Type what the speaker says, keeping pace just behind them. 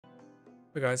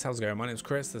Hey guys, how's it going? My name's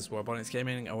Chris, this is Webbonix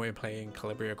Gaming, and we're playing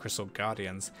Calibria Crystal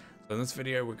Guardians. So in this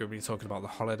video we're going to be talking about the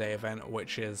holiday event,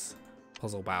 which is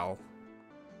Puzzle Battle,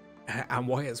 and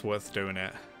why it's worth doing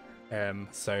it.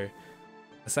 So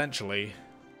essentially,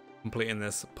 completing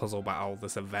this Puzzle Battle,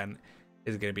 this event,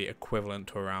 is going to be equivalent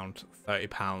to around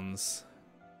 £30,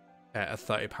 a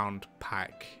 £30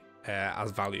 pack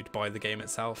as valued by the game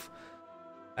itself.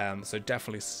 So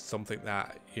definitely something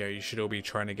that you should all be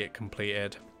trying to get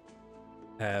completed.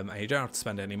 And you don't have to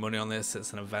spend any money on this.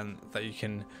 It's an event that you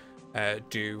can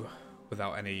do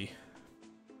without any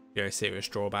serious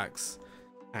drawbacks,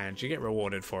 and you get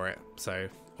rewarded for it, so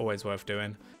always worth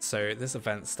doing. So this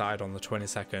event started on the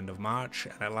 22nd of March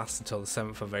and it lasts until the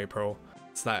 7th of April,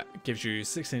 so that gives you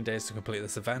 16 days to complete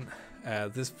this event.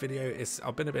 This video is,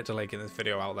 I've been a bit delayed getting this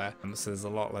video out there, so there's a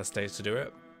lot less days to do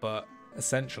it, but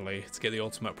essentially to get the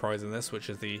ultimate prize in this,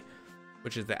 which is the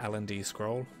L&D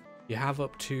scroll, you have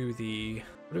up to the,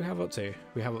 what do we have up to?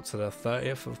 We have up to the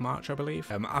 30th of March, I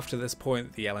believe. After this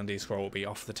point, the L&D scroll will be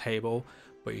off the table,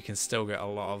 but you can still get a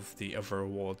lot of the other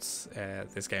rewards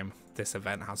this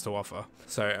event has to offer.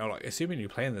 So, like, assuming you're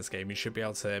playing this game, you should be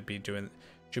able to be doing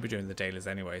the dailies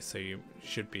anyway, so you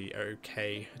should be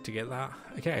okay to get that.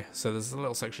 Okay, so there's a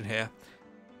little section here,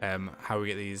 how we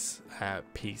get these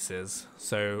pieces.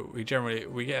 So we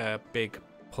get a big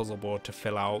puzzle board to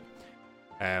fill out.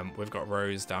 We've got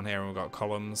rows down here and we've got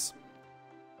columns,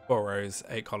 4 rows,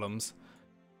 8 columns,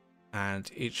 and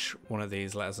each one of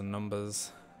these letters and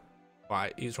numbers,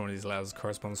 each one of these letters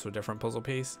corresponds to a different puzzle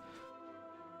piece.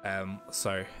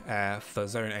 So for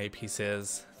zone A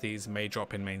pieces, these may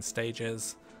drop in main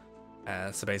stages.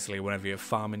 So basically whenever you're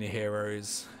farming your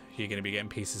heroes, you're going to be getting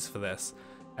pieces for this.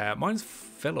 Mine's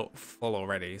full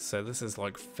already, so this is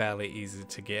like fairly easy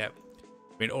to get.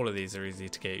 I mean, all of these are easy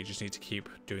to get, you just need to keep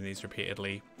doing these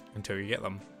repeatedly until you get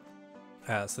them.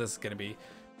 So this is going to be,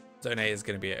 Zone A is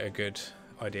going to be a good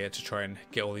idea to try and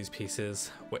get all these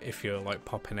pieces. If you're like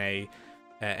popping a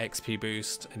XP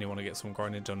boost and you want to get some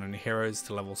grinding done on your heroes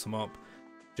to level some up,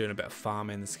 doing a bit of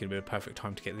farming, this is going to be the perfect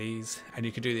time to get these. And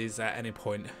you can do these at any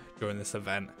point during this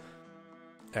event.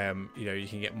 You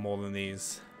can get more than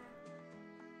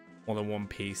one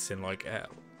piece in like a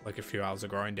few hours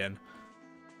of grinding.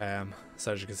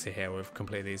 So as you can see here, we've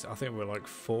completed these. I think we're like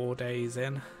 4 days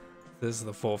in. This is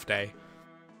the 4th day.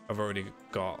 I've already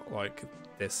got like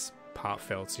this part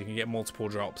filled, so you can get multiple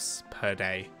drops per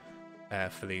day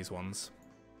for these ones.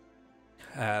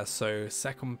 So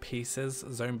second pieces,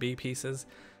 zone B pieces,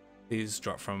 these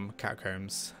drop from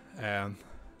catacombs. So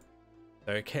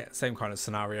same kind of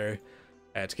scenario.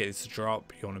 To get these to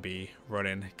drop, you want to be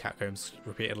running catacombs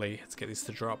repeatedly to get these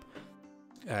to drop.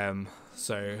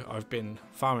 So I've been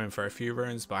farming for a few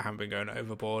runes, but I haven't been going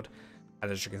overboard, and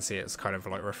as you can see, it's kind of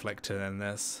like reflected in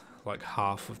this, like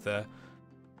half of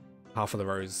the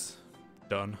rows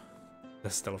done.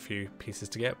 There's still a few pieces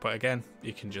to get, but again,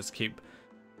 you can just keep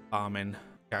farming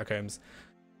catacombs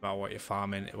no matter what you're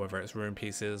farming, whether it's rune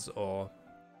pieces or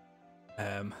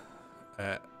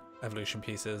evolution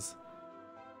pieces.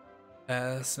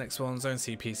 This next one, zone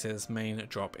C pieces, main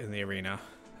drop in the arena.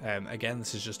 Again,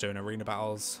 this is just doing arena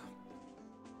battles,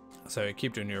 so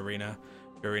keep doing your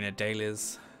arena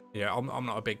dailies. I'm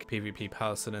not a big PvP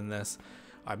person in this.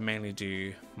 I mainly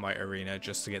do my arena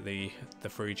just to get the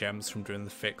free gems from doing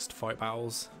the fixed fight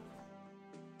battles.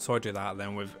 So I do that,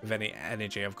 then with any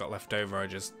energy I've got left over, I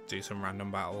just do some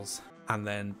random battles. And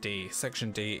then D,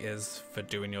 section D is for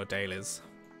doing your dailies.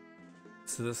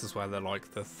 So this is where the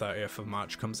 30th of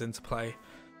March comes into play,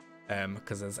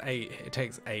 because it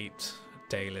takes 8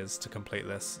 dailies to complete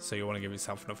this, so you want to give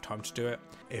yourself enough time to do it.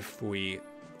 If we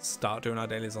start doing our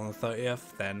dailies on the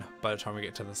 30th, then by the time we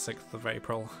get to the 6th of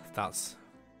April, that's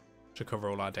to cover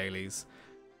all our dailies,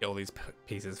 get all these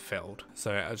pieces filled.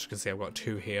 So as you can see, I've got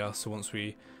 2 here, so once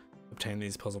we obtain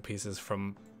these puzzle pieces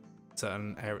from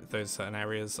those certain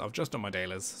areas, I've just done my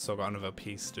dailies, so I've got another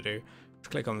piece to do.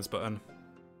 Just click on this button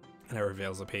and it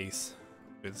reveals a piece.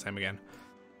 Do the same again.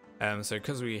 So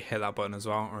because we hit that button as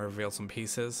well and reveal some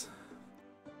pieces,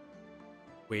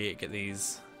 we get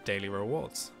these daily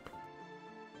rewards.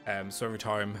 So every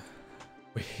time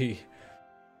we,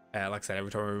 like I said,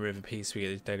 every time we remove a piece, we get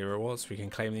these daily rewards. We can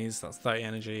claim these. That's 30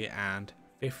 energy and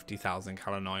 50,000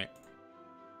 Calanite.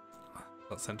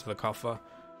 That's sent to the coffer.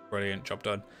 Brilliant, job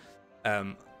done.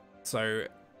 As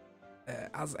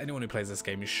anyone who plays this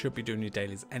game, you should be doing your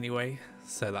dailies anyway,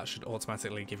 so that should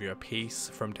automatically give you a piece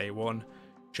from day 1.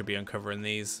 Should be uncovering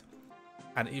these,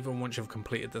 and even once you've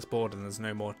completed this board and there's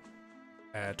no more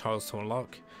tiles to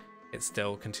unlock, it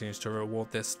still continues to reward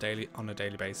this on a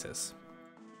daily basis.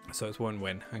 So it's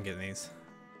win-win and getting these.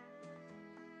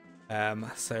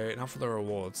 So now for the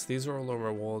rewards. These are all the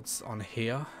rewards on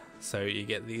here. So you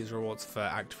get these rewards for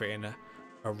activating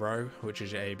a row, which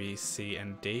is your A, B, C,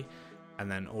 and D. And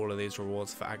then all of these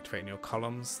rewards for activating your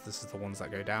columns. This is the ones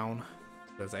that go down.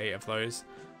 There's 8 of those.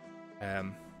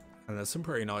 And there's some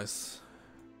pretty nice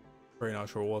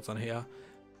rewards on here.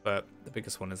 But the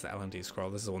biggest one is the L&D scroll.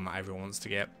 This is the one that everyone wants to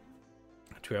get,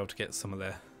 to be able to get some of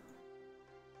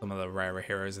the rarer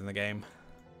heroes in the game.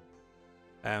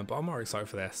 But I'm more excited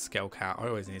for their skill cat. I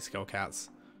always need skill cats.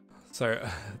 So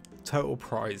total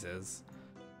prizes.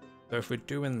 So if we're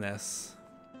doing this,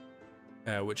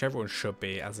 which everyone should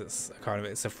be, as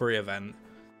it's a free event,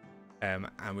 and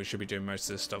we should be doing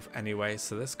most of this stuff anyway.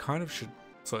 So this kind of should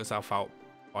sort itself out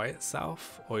by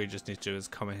itself. All you just need to do is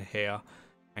come in here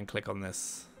and click on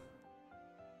this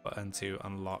button to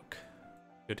unlock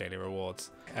your daily rewards.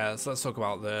 So let's talk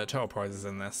about the total prizes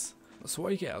in this. So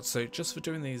what you get, so just for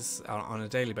doing these on a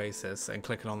daily basis and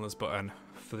clicking on this button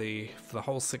for the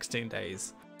whole 16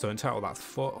 days, so in total that's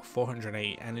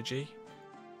 408 energy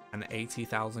and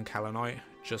 80,000 Kalinite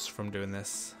just from doing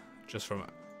this, just from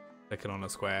clicking on a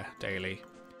square daily.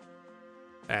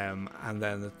 And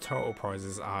then the total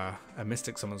prizes are a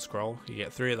Mystic Summon Scroll. You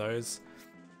get 3 of those,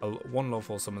 1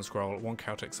 Lawful Summon Scroll, 1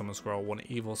 Chaotic Summon Scroll, 1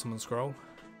 Evil Summon Scroll.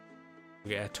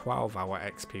 You get a 12-hour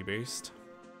XP boost.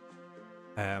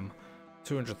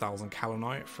 200,000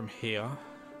 Kalinite from here,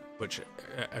 which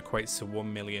equates to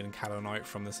 1 million Kalinite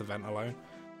from this event alone.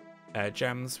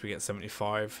 Gems, we get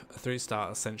 75, a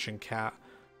 3-star Ascension Cat,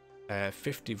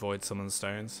 50 Void Summon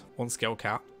Stones, 1 Skill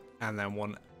Cat, and then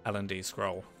 1 L&D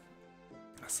Scroll.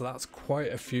 So that's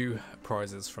quite a few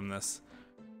prizes from this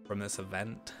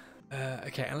event.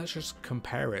 Okay, and let's just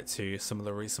compare it to some of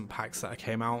the recent packs that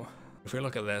came out. If we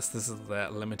look at this is the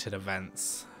limited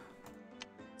events.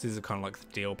 These are kind of like the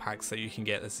deal packs that you can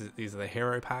get. These are the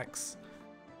hero packs,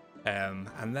 and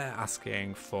they're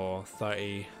asking for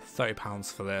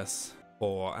 £30 for this.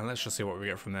 And let's just see what we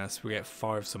get from this. We get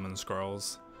 5 summon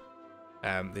scrolls.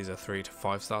 These are 3 to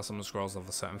 5-star summon scrolls of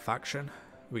a certain faction.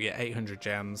 We get 800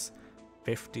 gems,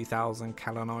 50,000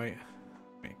 Kalinite. I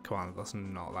mean, come on, that's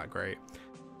not that great.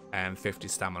 And 50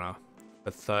 stamina for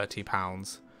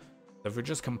 £30. So if we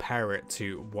just compare it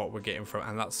to what we're getting from,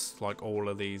 and that's like all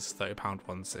of these £30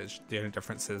 ones, the only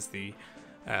difference is the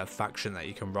faction that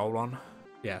you can roll on.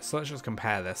 Yeah, so let's just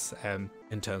compare this in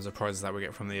terms of prizes that we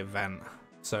get from the event.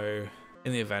 So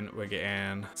in the event, we're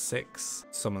getting 6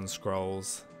 summon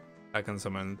scrolls that can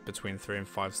summon between 3 and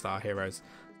 5-star heroes.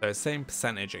 So same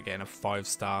percentage at getting a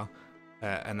 5-star,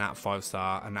 a nat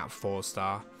 5-star, a nat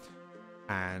 4-star,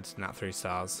 and nat 3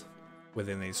 stars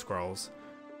within these scrolls.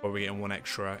 But we're getting 1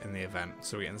 extra in the event,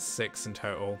 so we're getting 6 in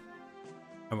total,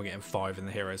 and we're getting 5 in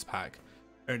the heroes pack.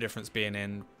 The only difference being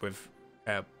in with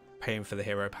paying for the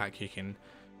hero pack, you can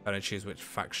kind of choose which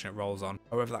faction it rolls on.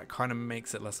 However, that kind of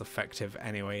makes it less effective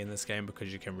anyway in this game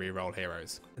because you can re-roll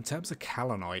heroes. In terms of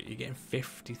Kalinite, you're getting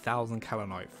 50,000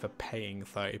 Kalinite for paying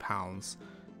 £30.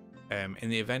 In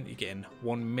the event, you're getting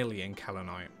 1 million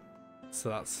Kalinite. So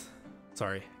that's,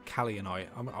 sorry, Kalionite.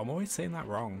 I'm always saying that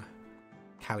wrong.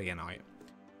 Kalionite.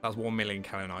 That's 1 million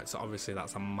Kalinite, so obviously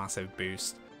that's a massive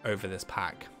boost over this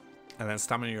pack. And then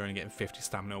stamina, you're only getting 50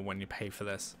 stamina when you pay for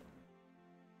this.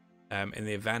 In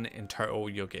the event, in total,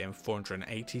 you're getting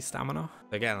 480 stamina.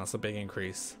 Again, that's a big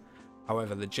increase.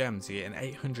 However, the gems, you're getting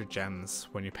 800 gems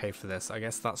when you pay for this. I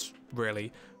guess that's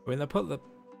really, I mean, they put the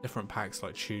different packs,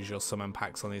 like choose your summon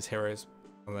packs on these heroes,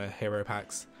 on the hero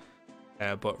packs.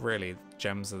 But really,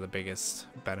 gems are the biggest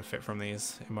benefit from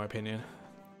these, in my opinion.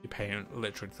 You're paying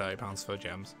literally £30 for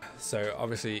gems. So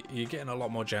obviously you're getting a lot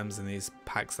more gems in these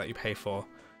packs that you pay for.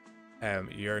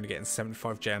 You're only getting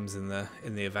 75 gems in the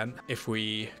event. If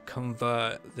we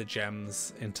convert the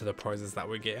gems into the prizes that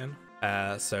we're getting,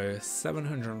 so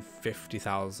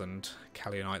 750,000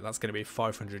 Kalionite, that's going to be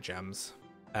 500 gems.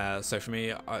 So for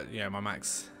me, my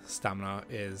max stamina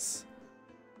is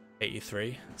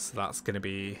 83, so that's going to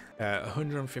be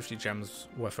 150 gems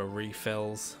worth of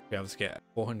refills. Be able to get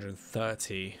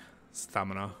 430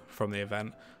 stamina from the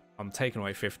event. I'm taking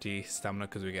away 50 stamina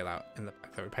because we get that in the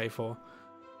pack that we pay for,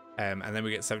 and then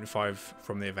we get 75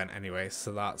 from the event anyway,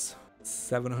 so that's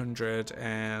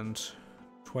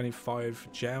 725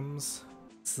 gems.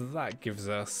 So that gives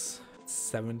us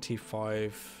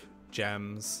 75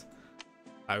 gems.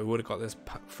 We would have got this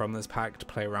from this pack to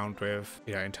play around with,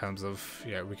 in terms of,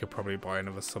 we could probably buy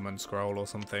another summon scroll or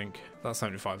something. That's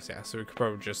 75, yeah, so we could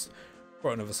probably just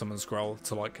buy another summon scroll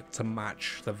to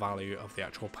match the value of the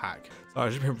actual pack. So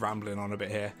I've just been rambling on a bit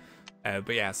here,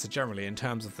 but yeah, so generally in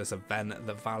terms of this event,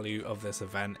 the value of this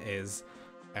event is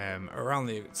around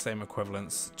the same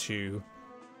equivalence to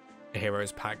a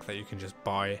heroes pack that you can just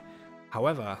buy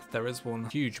However, there is one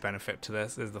huge benefit to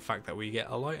this, is the fact that we get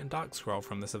a light and dark scroll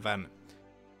from this event.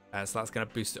 So that's going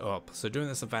to boost it up. So doing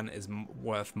this event is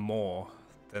worth more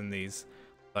than these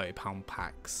 £30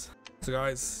 packs. So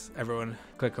guys, everyone,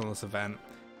 click on this event,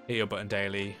 hit your button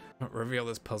daily, reveal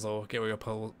this puzzle, get all your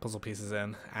puzzle pieces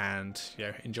in, and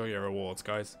yeah, enjoy your rewards,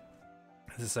 guys.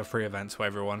 This is a free event to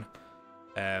everyone,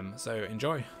 so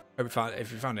enjoy.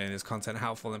 If you found any of this content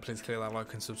helpful, then please click that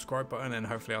like and subscribe button, and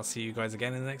hopefully I'll see you guys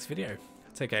again in the next video.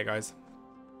 Take care, guys.